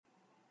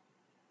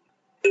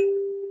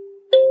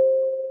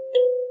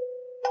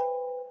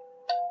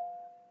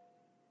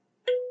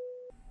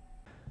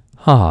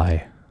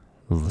Hi,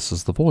 this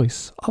is the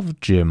voice of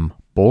Jim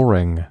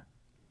Boring.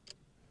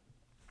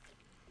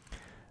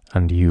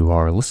 And you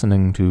are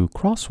listening to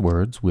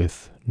Crosswords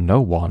with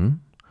No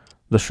One,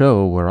 the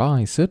show where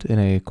I sit in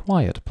a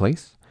quiet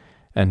place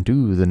and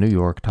do the New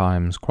York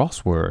Times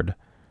crossword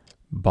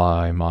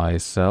by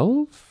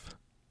myself.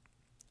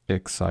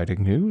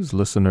 Exciting news,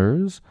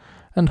 listeners,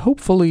 and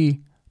hopefully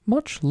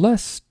much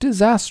less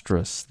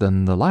disastrous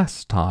than the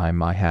last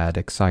time I had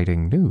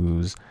exciting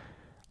news.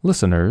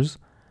 Listeners,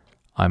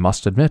 I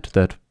must admit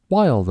that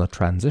while the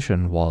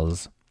transition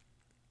was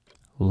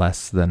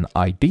less than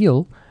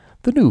ideal,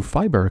 the new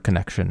fiber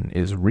connection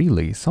is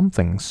really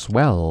something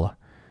swell.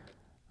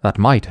 That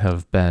might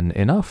have been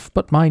enough,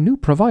 but my new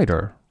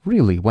provider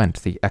really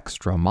went the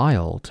extra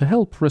mile to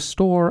help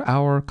restore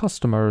our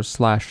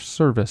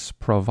customer/service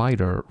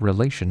provider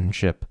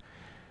relationship.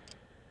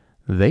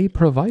 They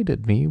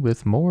provided me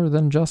with more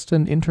than just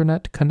an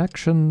internet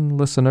connection,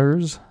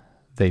 listeners.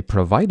 They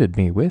provided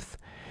me with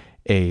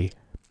a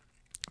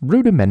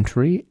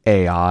rudimentary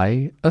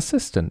AI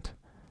assistant.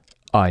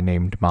 I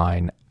named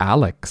mine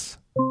Alex.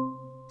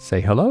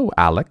 Say hello,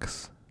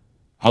 Alex.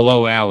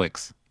 Hello,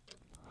 Alex.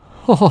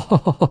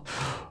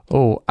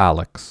 Oh,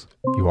 Alex,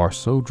 you are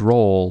so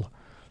droll.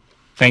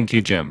 Thank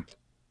you, Jim.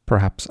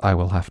 Perhaps I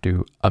will have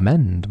to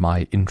amend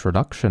my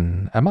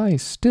introduction. Am I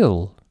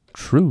still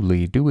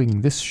truly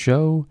doing this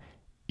show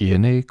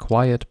in a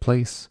quiet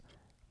place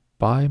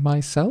by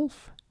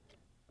myself?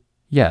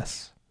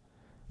 Yes,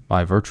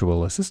 my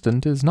virtual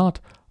assistant is not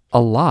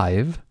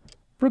alive,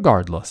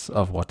 regardless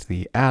of what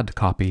the ad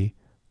copy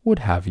would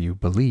have you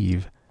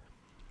believe.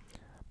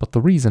 But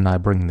the reason I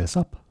bring this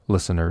up,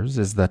 listeners,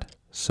 is that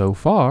so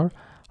far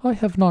I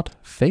have not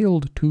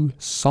failed to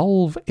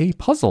solve a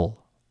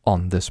puzzle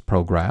on this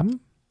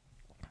program.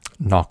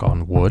 Knock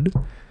on wood.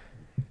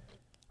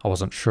 I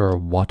wasn't sure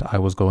what I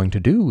was going to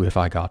do if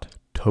I got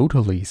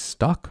totally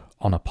stuck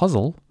on a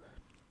puzzle.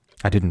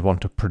 I didn't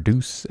want to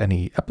produce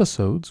any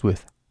episodes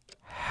with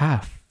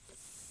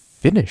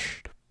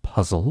half-finished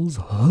puzzles.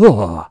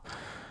 Ugh.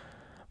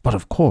 But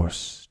of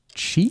course,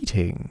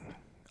 cheating.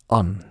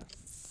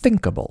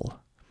 Unthinkable.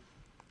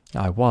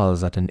 I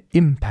was at an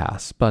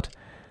impasse, but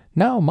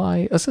now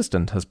my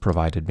assistant has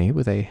provided me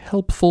with a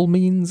helpful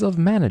means of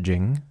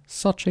managing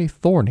such a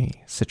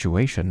thorny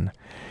situation.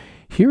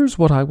 Here's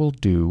what I will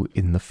do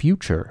in the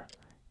future.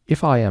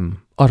 If I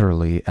am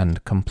utterly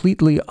and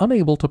completely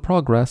unable to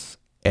progress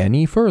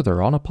any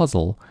further on a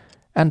puzzle,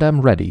 and am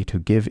ready to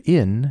give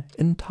in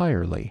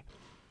entirely.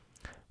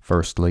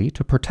 Firstly,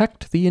 to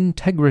protect the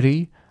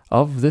integrity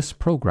of this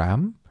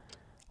program,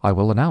 I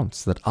will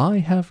announce that I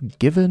have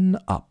given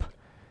up,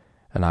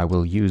 and I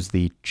will use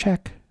the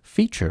check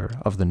feature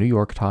of the New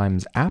York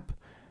Times app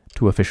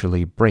to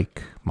officially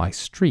break my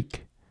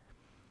streak.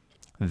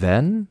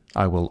 Then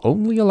I will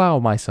only allow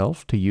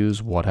myself to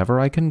use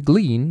whatever I can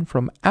glean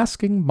from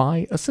asking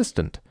my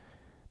assistant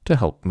to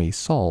help me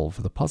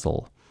solve the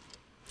puzzle.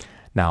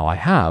 Now I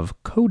have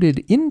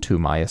coded into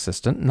my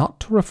assistant not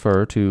to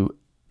refer to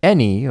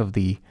any of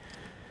the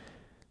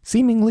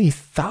seemingly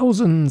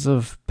thousands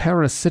of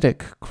parasitic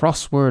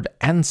crossword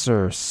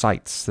answer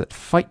sites that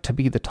fight to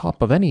be the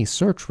top of any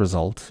search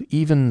result,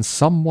 even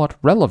somewhat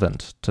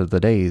relevant to the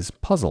day's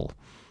puzzle.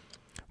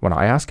 When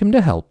I ask him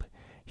to help,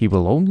 he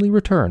will only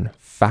return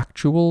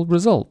factual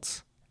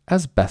results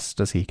as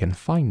best as he can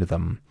find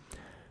them.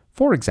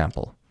 For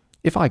example,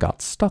 if I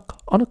got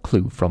stuck on a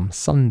clue from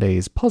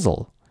Sunday's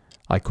puzzle,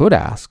 I could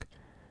ask,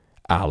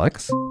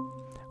 Alex,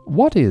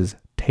 what is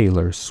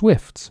Taylor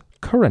Swift's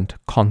current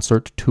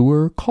concert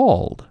tour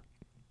called?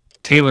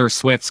 Taylor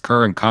Swift's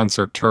current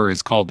concert tour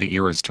is called the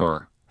Eras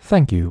Tour.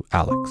 Thank you,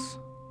 Alex.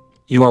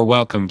 You are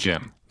welcome,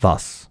 Jim.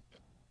 Thus,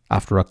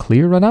 after a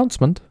clear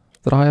announcement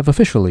that I have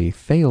officially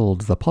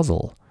failed the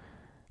puzzle,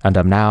 and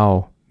am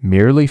now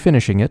merely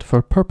finishing it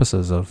for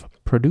purposes of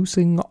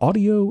producing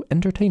audio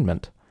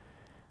entertainment,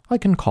 I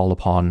can call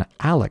upon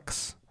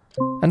Alex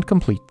and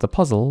complete the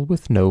puzzle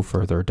with no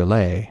further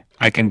delay.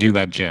 I can do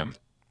that, Jim.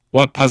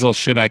 What puzzle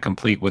should I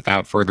complete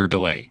without further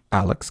delay?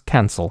 Alex,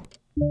 cancel.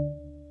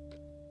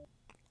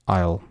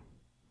 I'll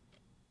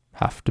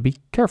have to be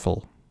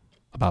careful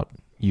about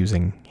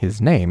using his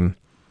name.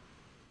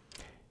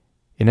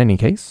 In any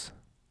case,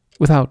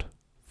 without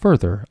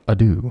further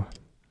ado,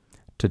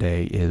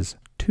 today is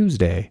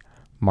Tuesday,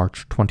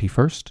 March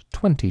 21st,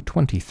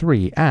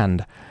 2023,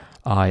 and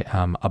I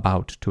am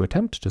about to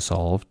attempt to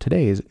solve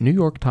today's New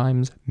York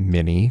Times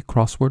mini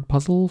crossword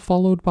puzzle,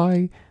 followed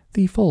by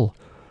the full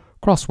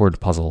crossword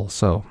puzzle.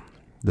 So,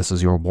 this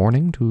is your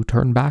warning to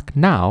turn back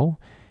now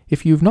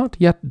if you've not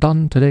yet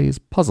done today's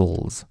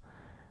puzzles,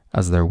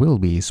 as there will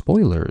be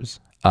spoilers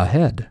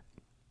ahead.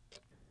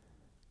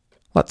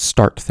 Let's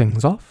start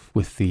things off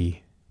with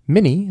the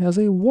mini as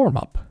a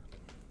warm-up.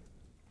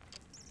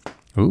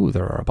 Ooh,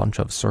 there are a bunch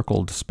of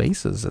circled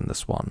spaces in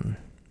this one.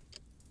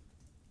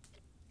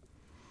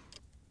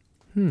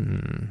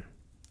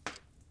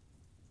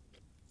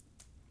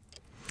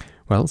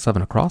 Well,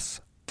 7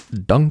 across.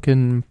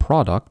 Dunkin'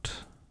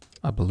 product,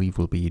 I believe,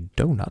 will be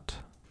donut.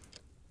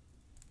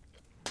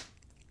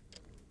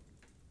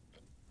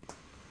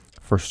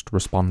 First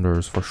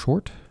responders for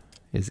short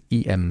is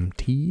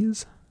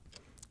EMTs.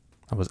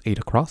 That was 8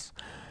 across.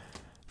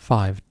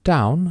 5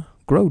 down.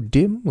 Grow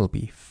dim will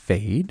be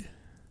fade.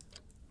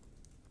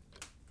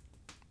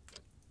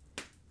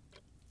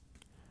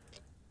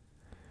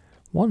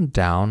 One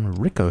down,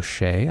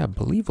 ricochet, I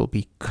believe will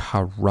be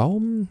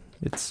Karom.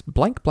 It's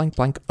blank, blank,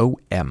 blank,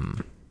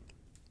 OM.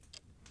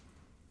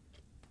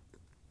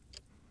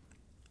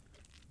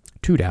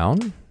 2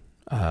 down,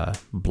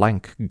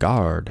 blank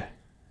guard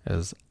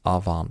is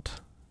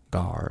avant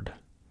guard.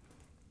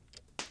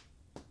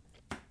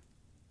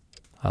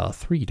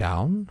 3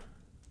 down,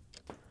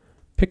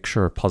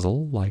 picture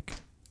puzzle like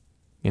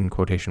in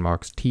quotation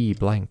marks T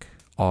blank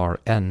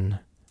RN.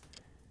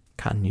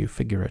 Can you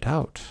figure it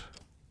out?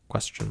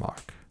 Question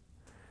mark.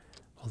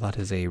 Well, that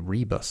is a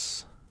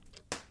rebus.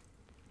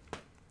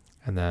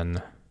 And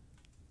then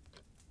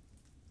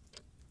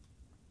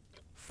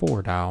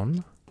 4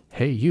 down,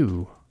 hey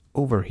you,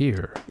 over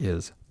here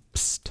is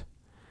psst.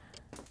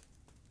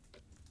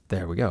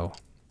 There we go.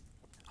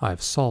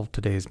 I've solved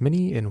today's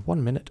mini in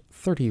 1 minute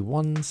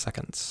 31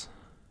 seconds.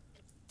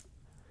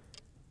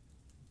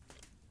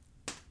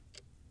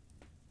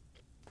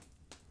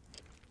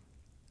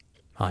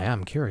 I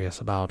am curious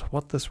about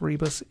what this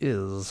rebus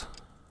is.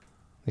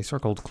 The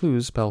circled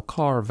clues spell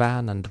car,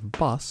 van, and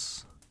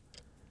bus.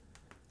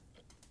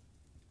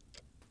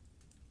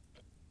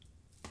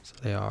 So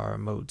they are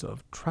modes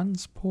of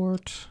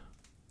transport.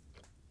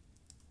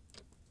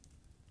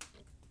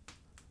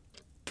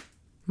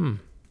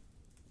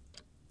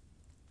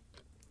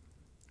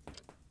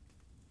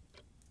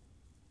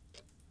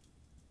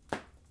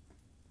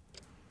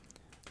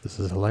 This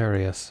is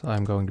hilarious.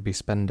 I'm going to be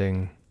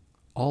spending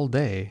all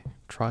day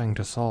trying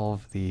to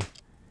solve the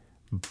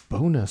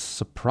bonus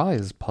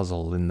surprise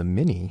puzzle in the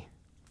mini.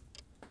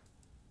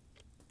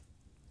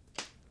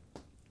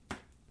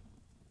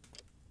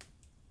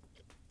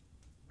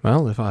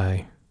 Well, if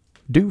I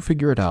do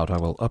figure it out, I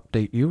will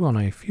update you on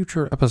a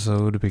future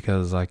episode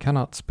because I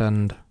cannot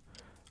spend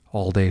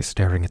all day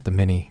staring at the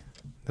mini.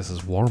 This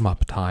is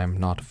warm-up time,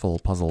 not full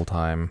puzzle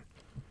time.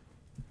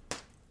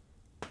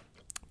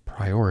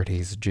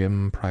 Priorities,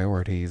 Jim,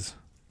 priorities.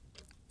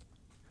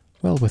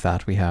 Well, with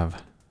that, we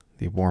have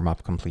the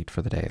warm-up complete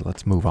for the day.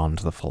 Let's move on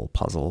to the full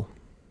puzzle.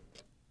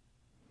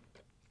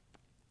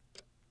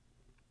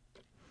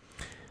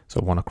 So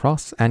 1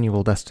 across,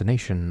 annual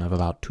destination of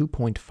about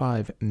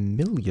 2.5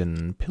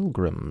 million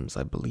pilgrims,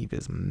 I believe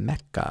is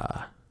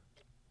Mecca.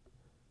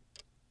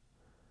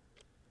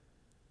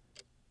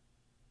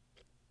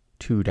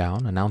 2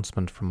 down,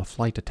 announcement from a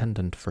flight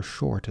attendant for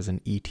short is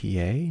an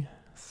ETA.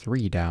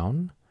 3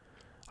 down,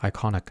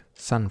 iconic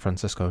San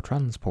Francisco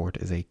transport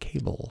is a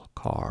cable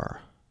car.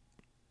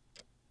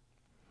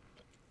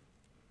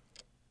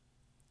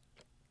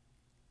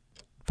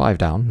 5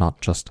 down, not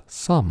just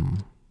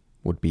some,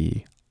 would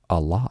be a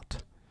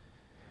lot.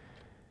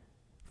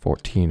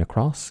 14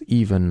 across,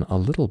 even a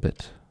little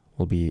bit,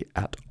 will be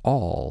at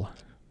all.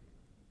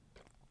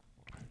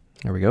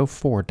 There we go.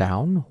 4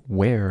 down,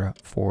 where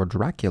for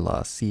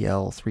Dracula,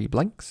 CL3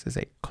 blanks is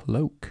a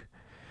cloak.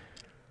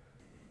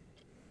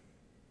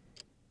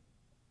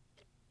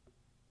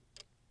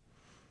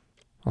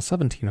 Well,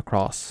 17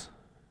 across.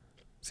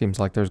 Seems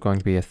like there's going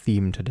to be a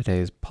theme to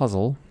today's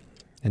puzzle.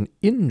 An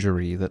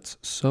injury that's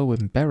so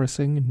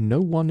embarrassing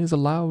no one is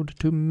allowed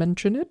to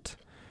mention it.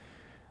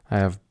 I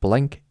have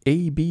blank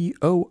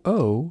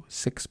ABOO,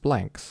 6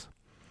 blanks.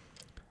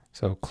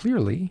 So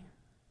clearly,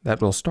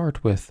 that will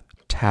start with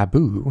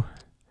taboo.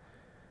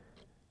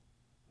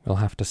 We'll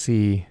have to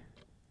see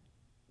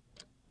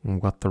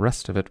what the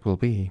rest of it will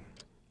be.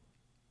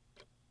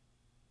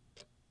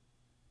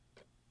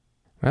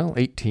 Well,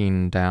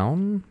 18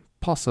 down.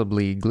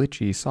 Possibly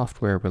glitchy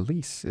software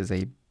release is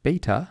a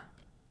beta.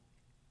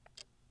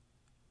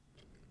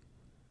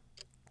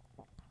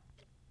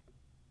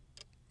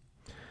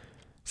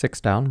 Six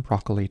down,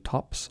 broccoli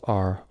tops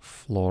are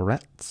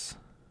florets.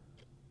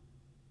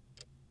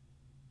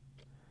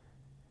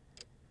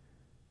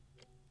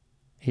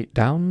 8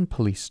 down,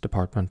 police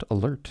department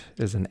alert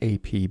is an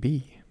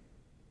APB.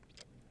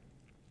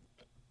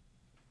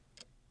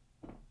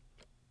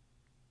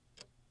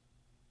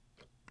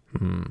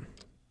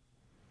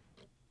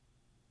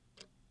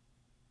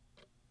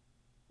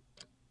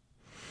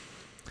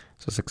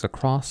 So 6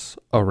 across,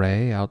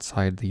 array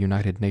outside the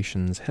United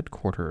Nations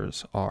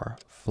headquarters are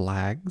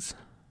flags.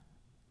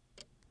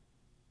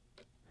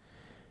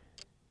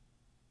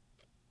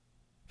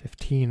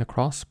 15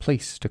 across,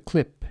 place to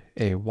clip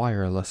a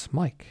wireless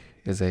mic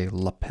is a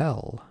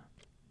lapel.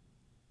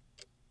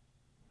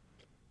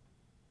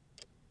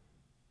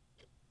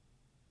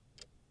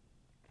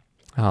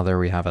 There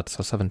we have it.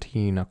 So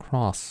 17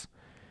 across.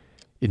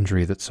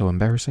 Injury that's so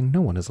embarrassing, no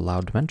one is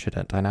allowed to mention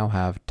it. I now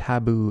have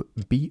taboo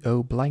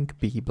BO blank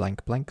B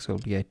blank blank, so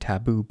it'll be a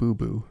taboo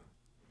boo-boo.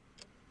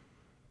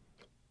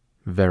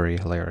 Very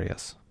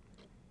hilarious.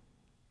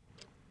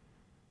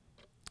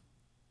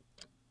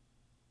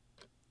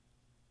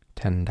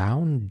 Ten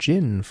down,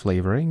 gin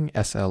flavoring,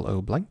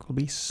 SLO blank will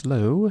be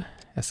slow,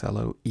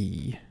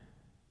 SLOE.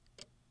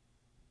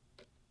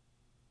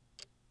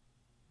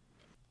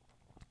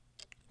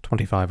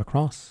 25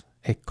 across.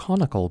 A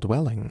conical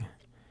dwelling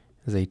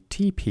is a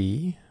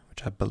TP,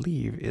 which I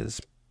believe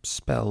is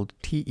spelled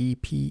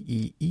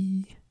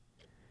T-E-P-E-E.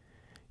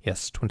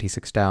 Yes,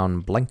 26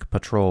 down. Blank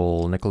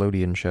Patrol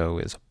Nickelodeon show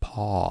is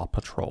Paw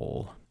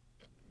Patrol.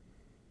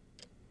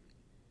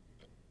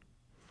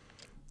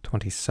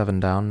 27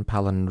 down.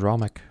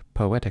 Palindromic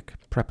poetic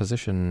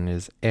preposition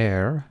is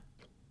air.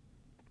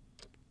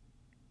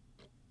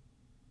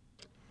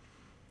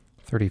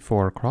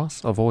 34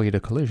 across. Avoid a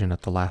collision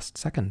at the last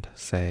second,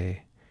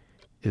 say,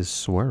 is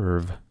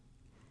swerve.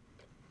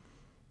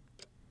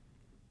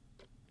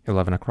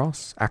 11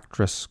 across.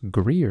 Actress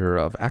Greer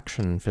of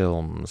action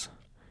films.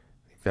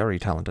 Very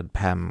talented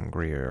Pam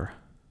Grier.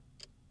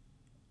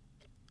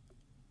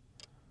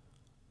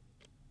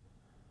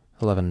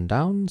 11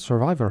 down.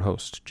 Survivor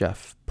host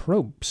Jeff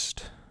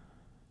Probst.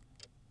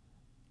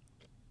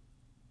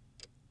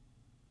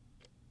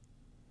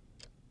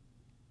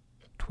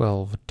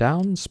 12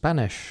 down.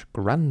 Spanish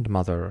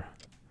grandmother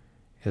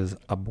is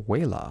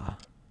abuela.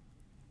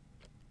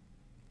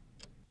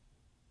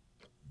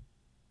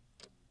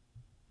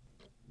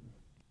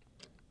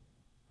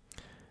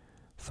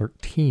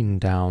 13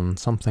 down.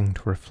 Something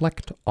to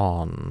reflect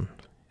on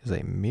is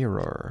a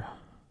mirror.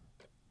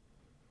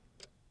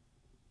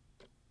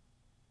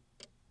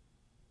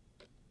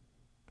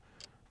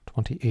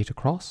 28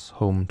 across.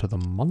 Home to the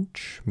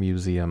Munch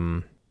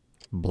Museum.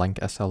 Blank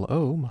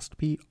SLO must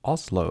be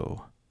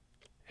Oslo.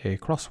 A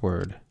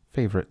crossword.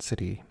 Favorite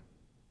city.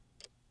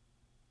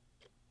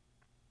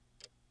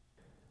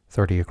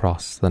 30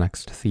 across. The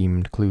next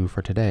themed clue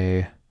for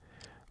today.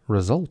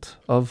 Result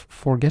of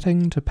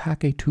forgetting to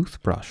pack a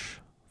toothbrush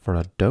for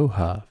a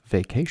Doha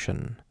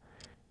vacation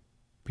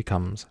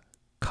becomes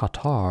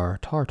Qatar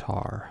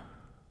tartar.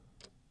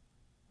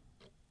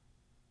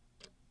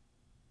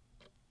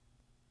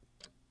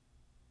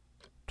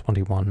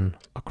 21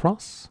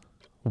 across.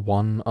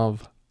 One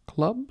of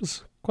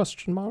clubs,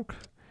 question mark,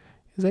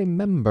 is a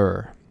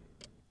member.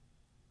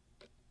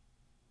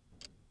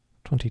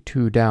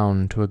 22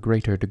 down. To a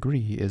greater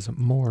degree is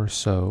more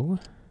so.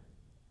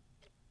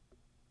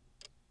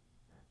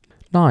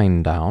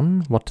 9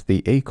 down. What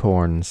the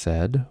acorn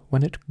said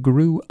when it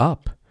grew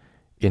up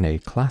in a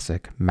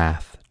classic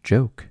math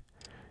joke.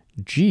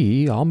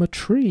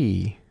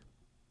 Geometry.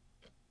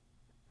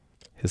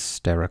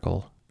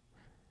 Hysterical.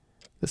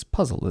 This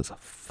puzzle is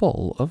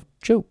full of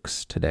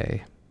jokes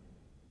today.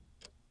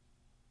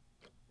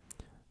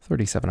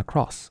 37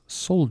 across.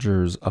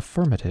 Soldier's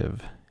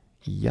affirmative.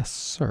 Yes,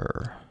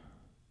 sir.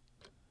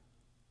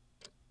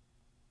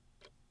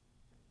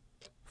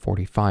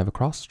 45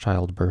 across.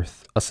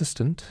 Childbirth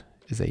assistant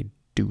is a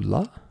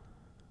doula.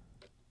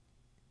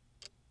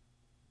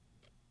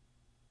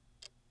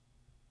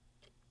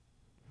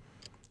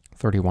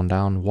 31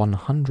 down.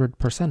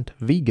 100%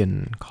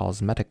 vegan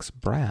cosmetics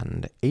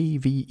brand.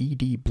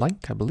 AVED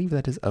blank. I believe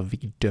that is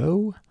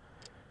Avedo.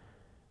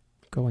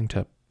 Going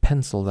to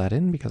pencil that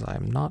in because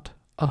I'm not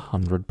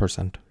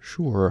 100%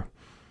 sure.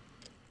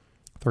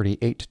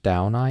 38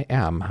 down. I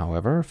am,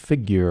 however,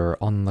 figure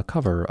on the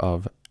cover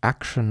of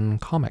Action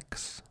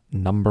Comics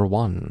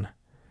 #1.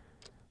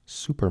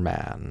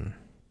 Superman.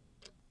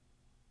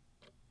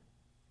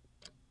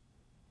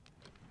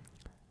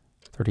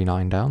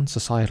 39 down.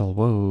 Societal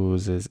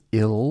woes is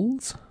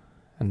ills.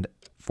 And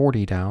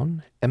 40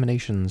 down.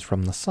 Emanations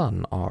from the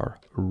sun are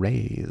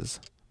rays.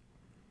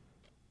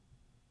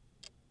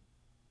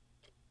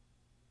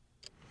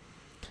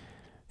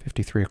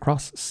 53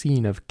 across.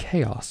 Scene of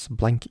chaos.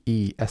 Blank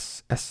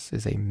ESS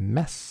is a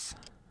mess.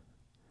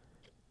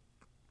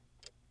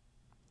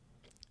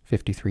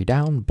 53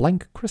 down.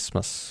 Blank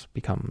Christmas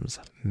becomes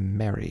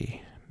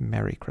Merry.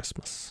 Merry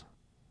Christmas.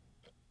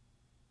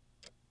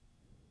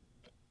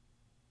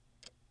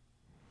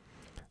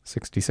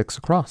 66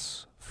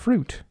 across.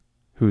 Fruit,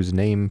 whose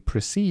name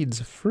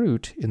precedes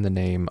fruit in the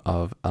name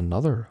of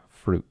another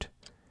fruit.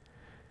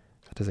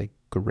 That is a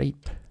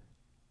grape.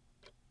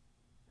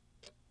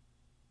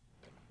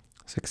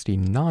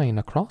 69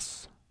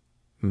 across.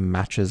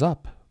 Matches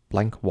up.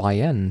 Blank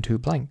YN, 2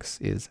 blanks,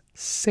 is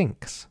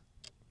sinks.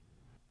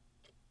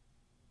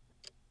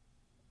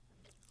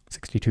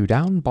 62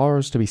 down.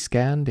 Bars to be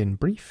scanned in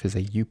brief is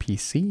a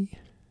UPC.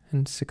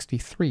 And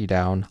 63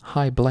 down.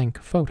 High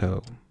blank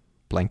photo.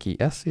 Blank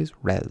ES is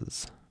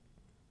res.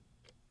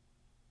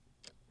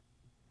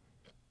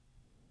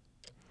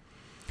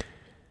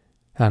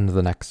 And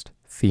the next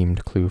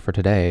themed clue for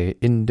today,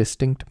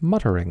 indistinct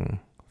muttering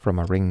from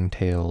a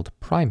ring-tailed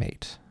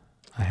primate.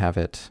 I have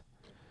it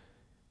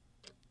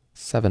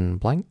 7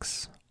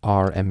 blanks,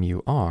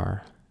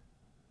 RMUR,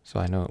 so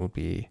I know it will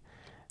be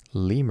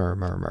lemur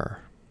murmur.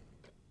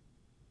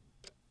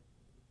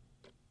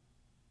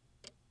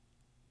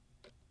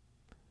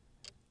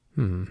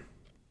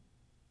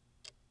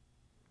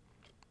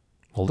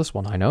 Well, this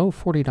one I know.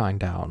 49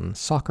 down.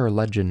 Soccer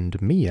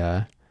legend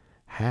Mia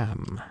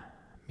Hamm.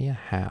 Mia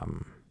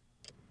Hamm.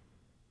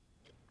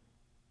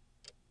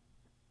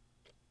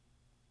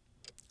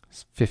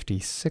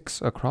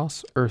 56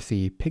 across.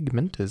 Earthy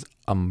pigment is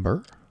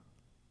umber.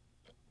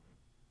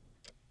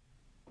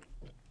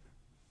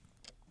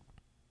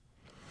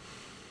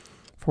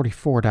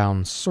 44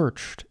 down,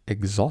 searched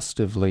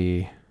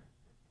exhaustively,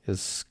 is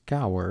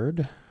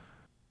scoured.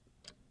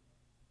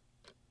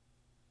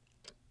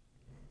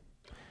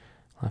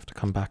 I'll have to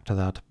come back to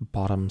that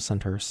bottom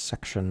center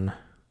section.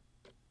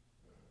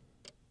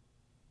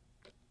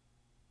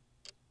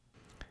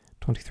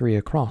 23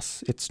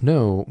 across. It's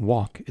no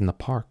walk in the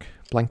park.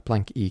 Blank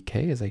blank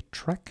EK is a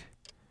trek.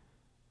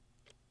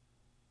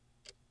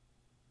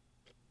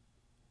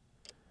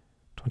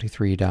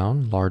 23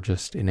 down,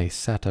 largest in a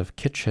set of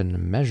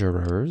kitchen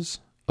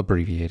measurers,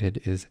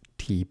 abbreviated is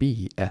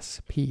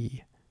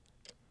TBSP.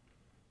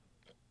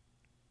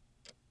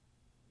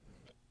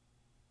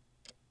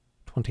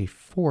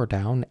 24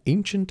 down,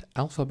 ancient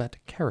alphabet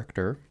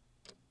character,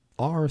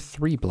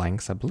 R3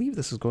 blanks. I believe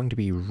this is going to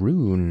be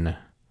rune.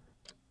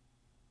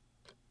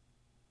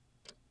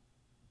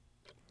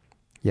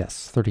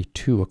 Yes,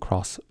 32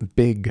 across,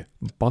 big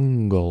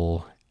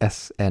bungle,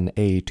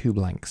 SNA 2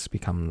 blanks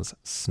becomes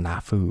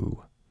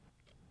snafu.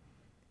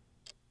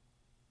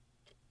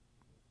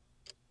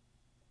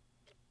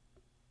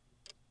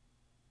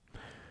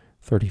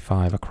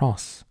 35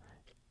 across.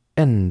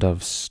 End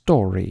of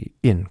story,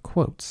 in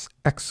quotes,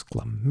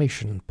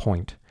 exclamation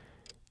point,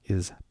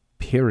 is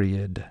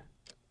period.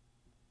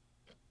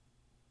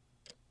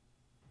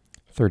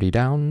 30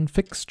 down,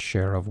 fixed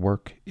share of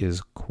work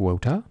is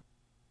quota.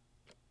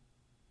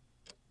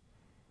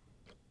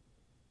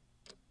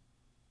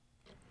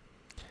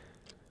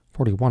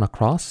 41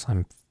 across,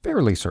 I'm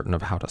fairly certain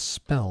of how to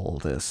spell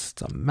this.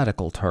 It's a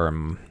medical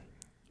term.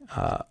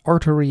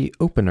 Artery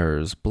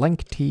openers,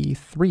 blank T,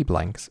 3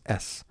 blanks,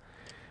 S.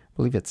 I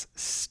believe it's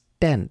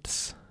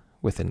stents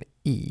with an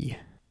E.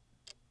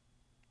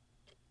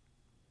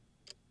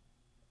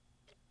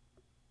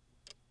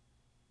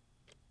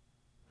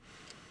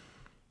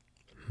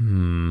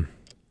 Well,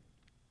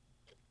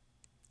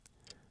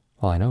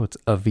 I know it's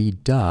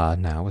Avida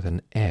now with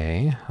an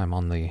A. I'm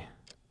on the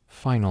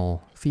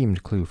final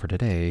themed clue for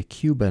today.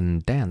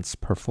 Cuban dance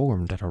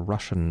performed at a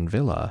Russian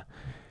villa.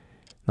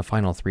 The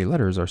final 3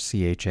 letters are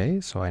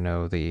CHA, so I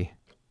know the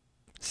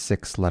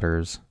 6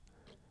 letters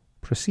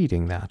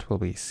preceding that will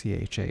be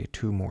CHA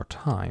 2 more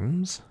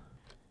times.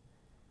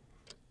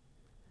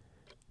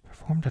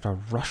 Performed at a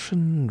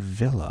Russian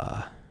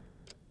villa.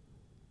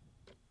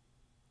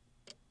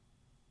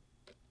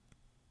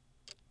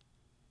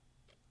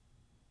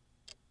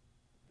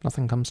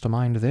 Nothing comes to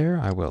mind there.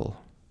 I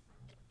will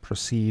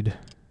proceed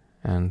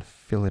and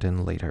fill it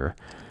in later.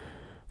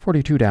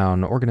 42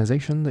 down,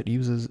 organization that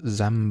uses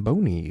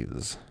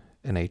Zambonis.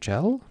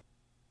 NHL.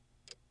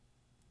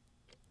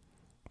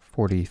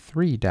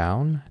 43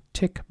 down,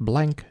 Tick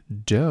Blank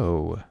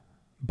Dough.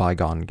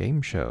 Bygone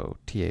game show.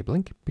 TA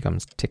Blink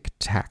becomes Tic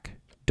Tac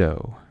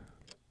Dough.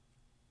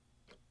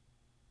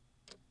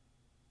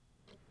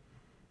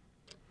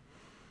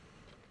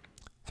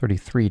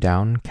 "33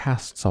 down,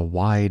 casts a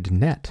wide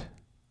net.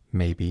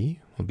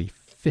 Maybe will be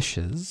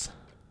fishes.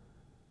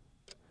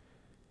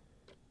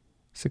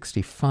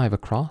 65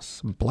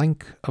 across,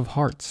 blank of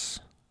hearts.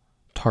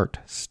 Tart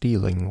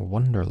stealing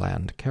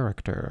Wonderland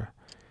character,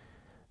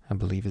 I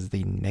believe is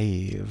the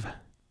knave.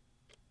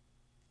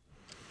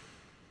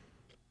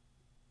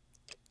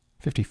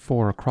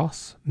 54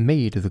 across,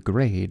 made the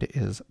grade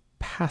is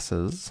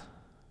passes.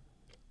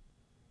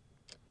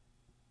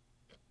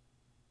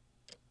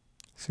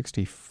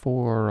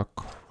 64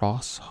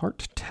 across,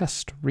 heart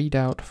test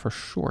readout for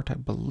short, I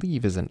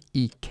believe is an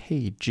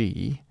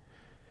EKG.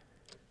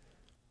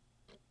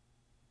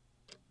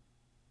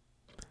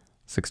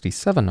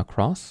 67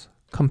 across,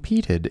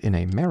 competed in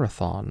a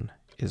marathon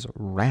is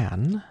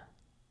ran.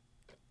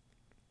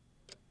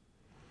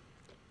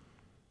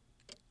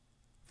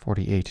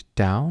 48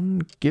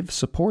 down, give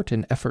support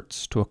in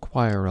efforts to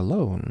acquire a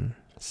loan,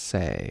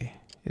 say,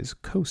 is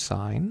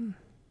cosine.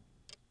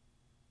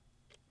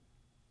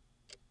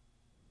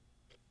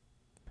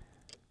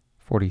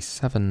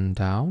 47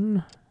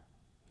 down,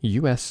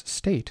 U.S.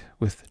 state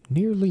with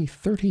nearly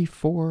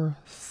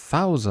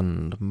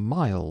 34,000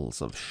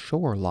 miles of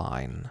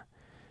shoreline.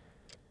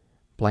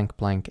 Blank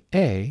blank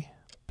A,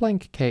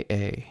 blank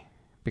KA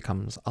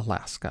becomes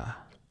Alaska.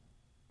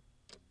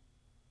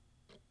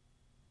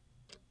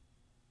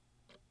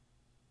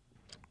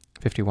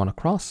 51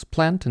 across,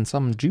 plant in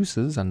some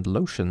juices and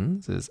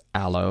lotions is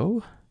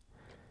aloe.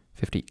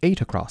 58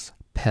 across,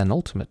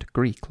 penultimate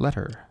Greek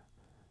letter.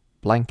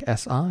 Blank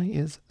SI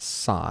is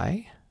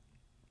psi.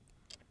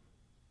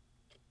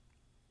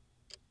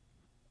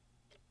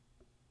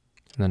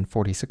 And then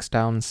 46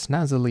 down,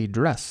 snazzily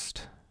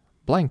dressed.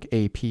 Blank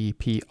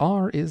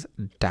APPR is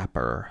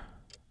dapper.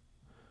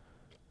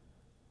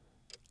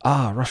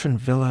 Ah, Russian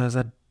villa is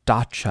a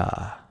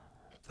dacha.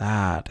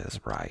 That is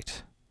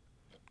right.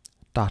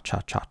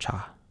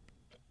 Dacha-cha-cha.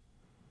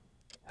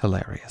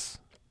 Hilarious.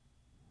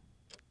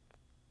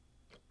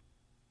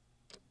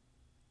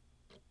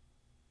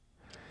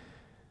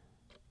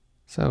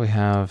 So we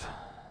have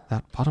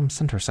that bottom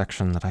center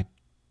section that I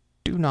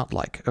do not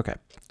like. Okay,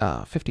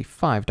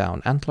 55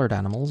 down. Antlered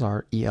animals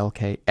are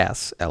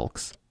ELKS,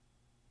 elks.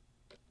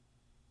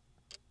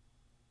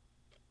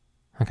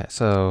 Okay,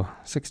 so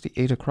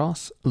 68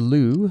 across.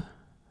 Lou.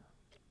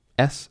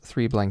 S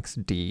 3 blanks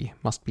D.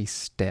 Must be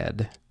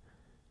stead.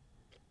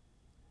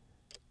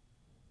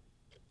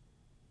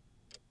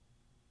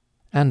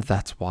 And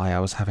that's why I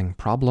was having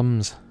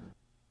problems.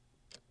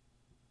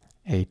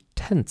 A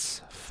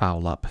tense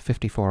foul up,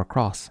 54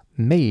 across.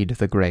 Made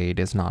the grade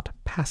is not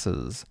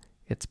passes,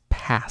 it's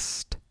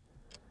passed.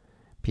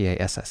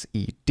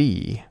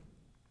 P-A-S-S-E-D.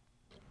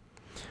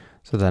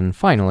 So then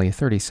finally,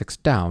 36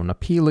 down,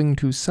 appealing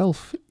to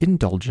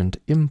self-indulgent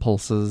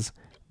impulses,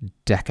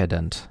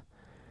 decadent.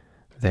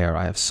 There,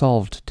 I have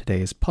solved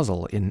today's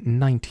puzzle in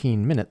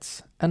 19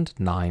 minutes and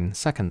 9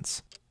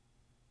 seconds.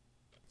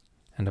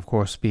 And of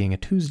course, being a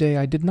Tuesday,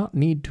 I did not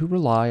need to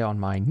rely on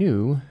my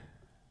new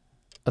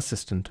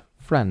assistant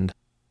friend.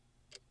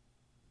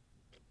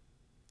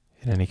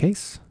 In any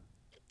case,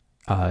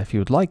 if you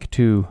would like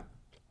to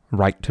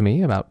write to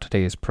me about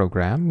today's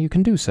program, you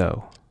can do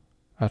so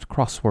at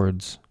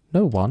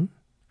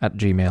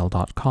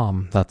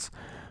crosswordsno1@gmail.com. That's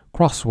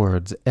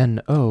crosswords,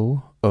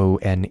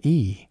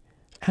 N-O-O-N-E,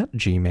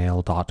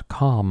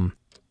 @gmail.com.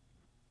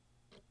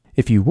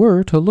 If you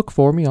were to look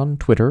for me on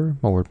Twitter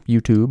or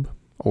YouTube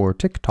or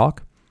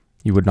TikTok,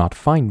 you would not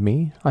find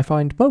me. I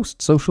find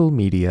most social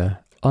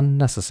media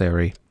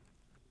unnecessary.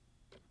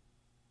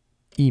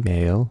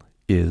 Email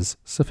is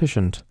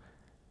sufficient.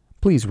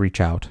 Please reach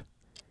out.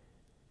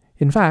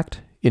 In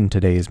fact, in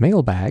today's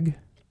mailbag,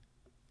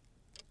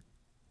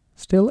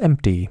 still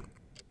empty.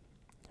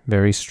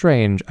 Very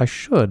strange. I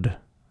should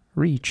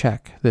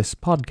recheck this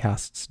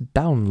podcast's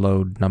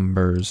download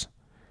numbers.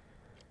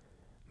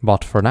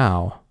 But for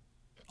now,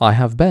 I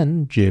have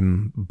been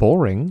Jim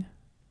Boring,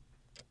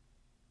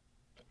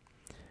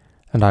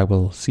 and I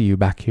will see you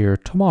back here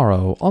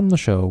tomorrow on the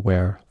show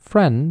where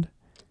friend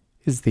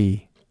is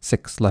the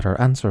 6-letter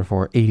answer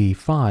for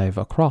 85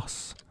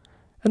 across,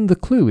 and the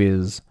clue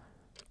is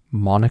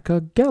Monica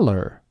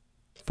Geller,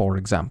 for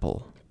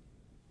example.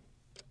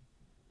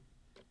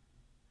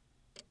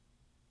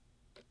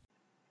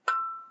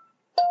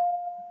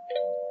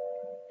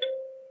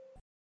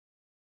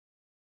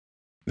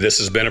 This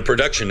has been a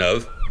production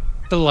of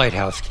The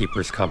Lighthouse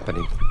Keepers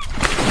Company.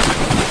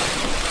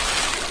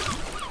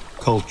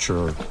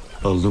 Culture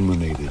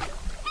illuminated.